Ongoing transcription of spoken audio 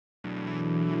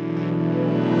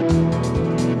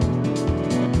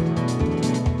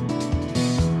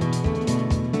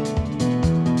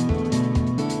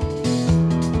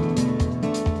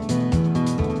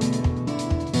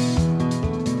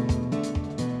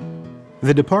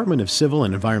The Department of Civil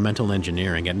and Environmental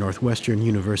Engineering at Northwestern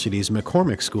University's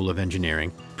McCormick School of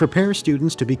Engineering prepares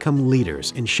students to become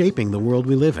leaders in shaping the world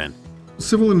we live in.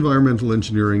 Civil environmental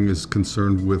engineering is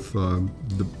concerned with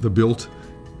the built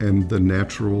and the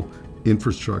natural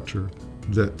infrastructure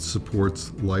that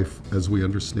supports life as we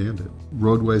understand it.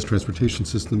 Roadways, transportation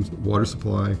systems, water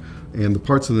supply, and the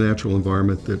parts of the natural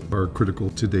environment that are critical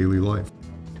to daily life.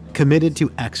 Committed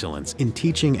to excellence in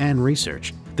teaching and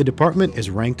research, the department is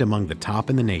ranked among the top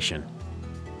in the nation.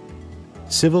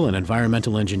 Civil and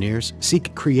environmental engineers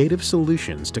seek creative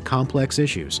solutions to complex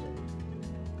issues,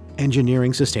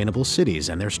 engineering sustainable cities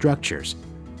and their structures,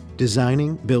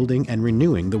 designing, building, and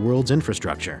renewing the world's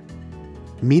infrastructure,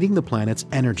 meeting the planet's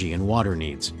energy and water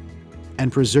needs,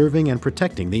 and preserving and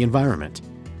protecting the environment.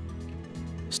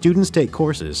 Students take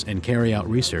courses and carry out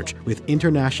research with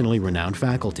internationally renowned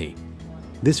faculty.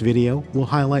 This video will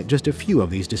highlight just a few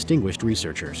of these distinguished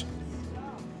researchers.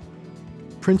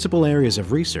 Principal areas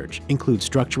of research include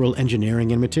structural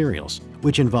engineering and materials,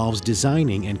 which involves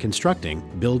designing and constructing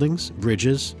buildings,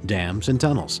 bridges, dams, and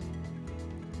tunnels.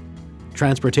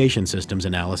 Transportation systems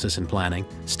analysis and planning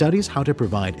studies how to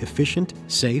provide efficient,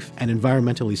 safe, and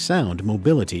environmentally sound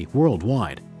mobility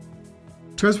worldwide.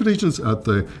 Transportation is at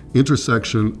the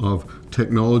intersection of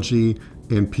technology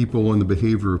and people and the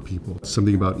behavior of people.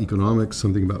 Something about economics,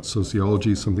 something about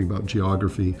sociology, something about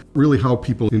geography, really how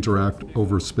people interact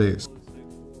over space.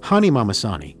 Hani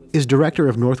Mahmassani is director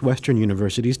of Northwestern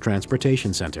University's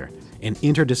Transportation Center, an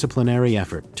interdisciplinary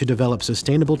effort to develop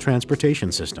sustainable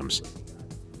transportation systems.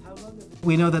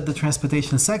 We know that the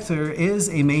transportation sector is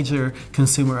a major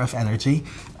consumer of energy.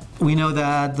 We know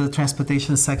that the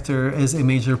transportation sector is a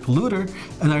major polluter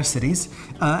in our cities,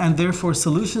 and therefore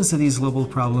solutions to these global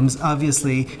problems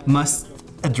obviously must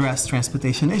address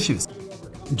transportation issues.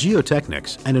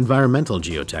 Geotechnics and environmental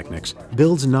geotechnics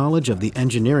builds knowledge of the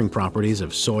engineering properties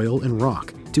of soil and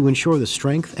rock to ensure the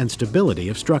strength and stability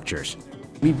of structures.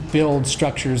 We build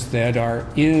structures that are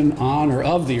in, on, or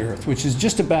of the earth, which is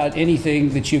just about anything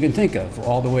that you can think of,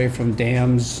 all the way from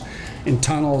dams and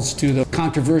tunnels to the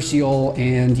controversial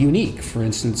and unique. For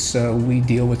instance, we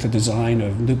deal with the design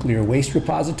of nuclear waste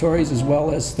repositories as well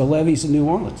as the levees in New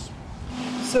Orleans.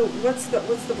 So what's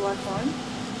the black line?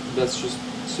 That's just,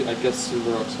 I guess,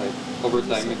 silver oxide. Over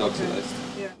time it oxidized.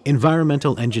 Yeah.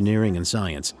 Environmental engineering and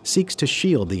science seeks to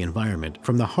shield the environment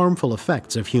from the harmful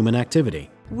effects of human activity.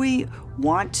 We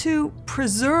want to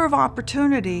preserve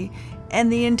opportunity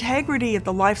and the integrity of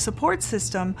the life support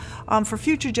system for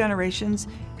future generations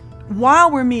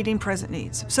while we're meeting present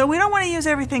needs. So we don't want to use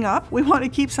everything up. We want to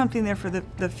keep something there for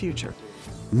the future.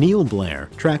 Neal Blair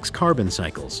tracks carbon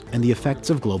cycles and the effects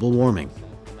of global warming.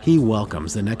 He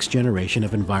welcomes the next generation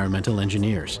of environmental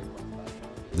engineers.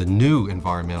 The new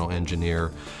environmental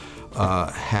engineer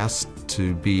has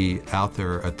to be out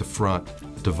there at the front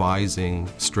devising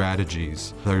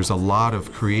strategies. There's a lot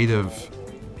of creative,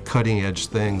 cutting-edge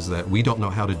things that we don't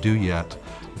know how to do yet,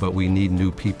 but we need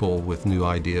new people with new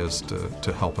ideas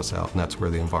to help us out, and that's where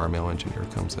the environmental engineer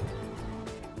comes in.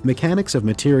 Mechanics of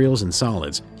materials and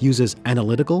solids uses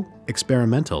analytical,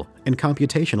 experimental, and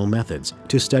computational methods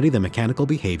to study the mechanical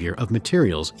behavior of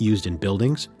materials used in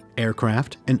buildings,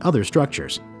 aircraft, and other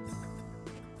structures.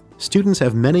 Students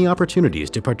have many opportunities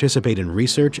to participate in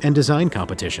research and design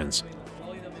competitions.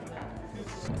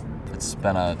 It's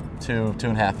been a two and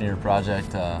a half year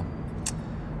project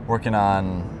working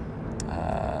on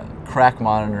crack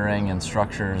monitoring and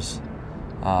structures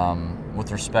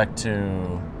with respect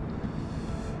to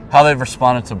how they've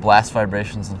responded to blast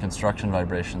vibrations and construction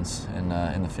vibrations in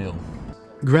the field.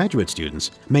 Graduate students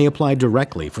may apply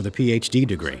directly for the PhD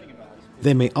degree.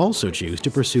 They may also choose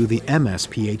to pursue the MS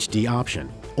PhD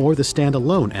option or the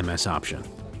standalone MS option.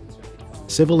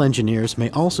 Civil engineers may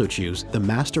also choose the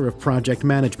Master of Project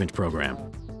Management program.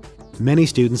 Many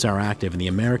students are active in the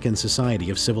American Society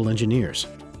of Civil Engineers.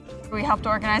 We helped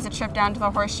organize a trip down to the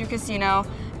Horseshoe Casino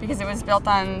because it was built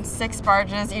on 6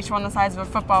 barges, each one the size of a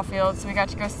football field, so we got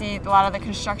to go see a lot of the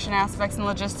construction aspects and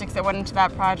logistics that went into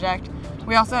that project.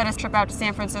 We also had a trip out to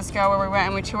San Francisco where we went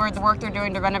and we toured the work they're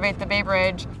doing to renovate the Bay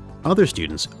Bridge. Other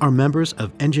students are members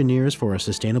of Engineers for a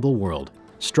Sustainable World,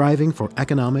 striving for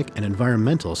economic and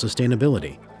environmental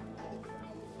sustainability.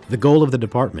 The goal of the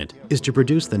department is to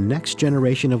produce the next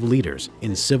generation of leaders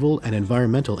in civil and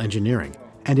environmental engineering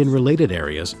and in related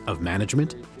areas of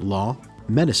management, law,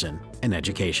 medicine, and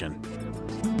education.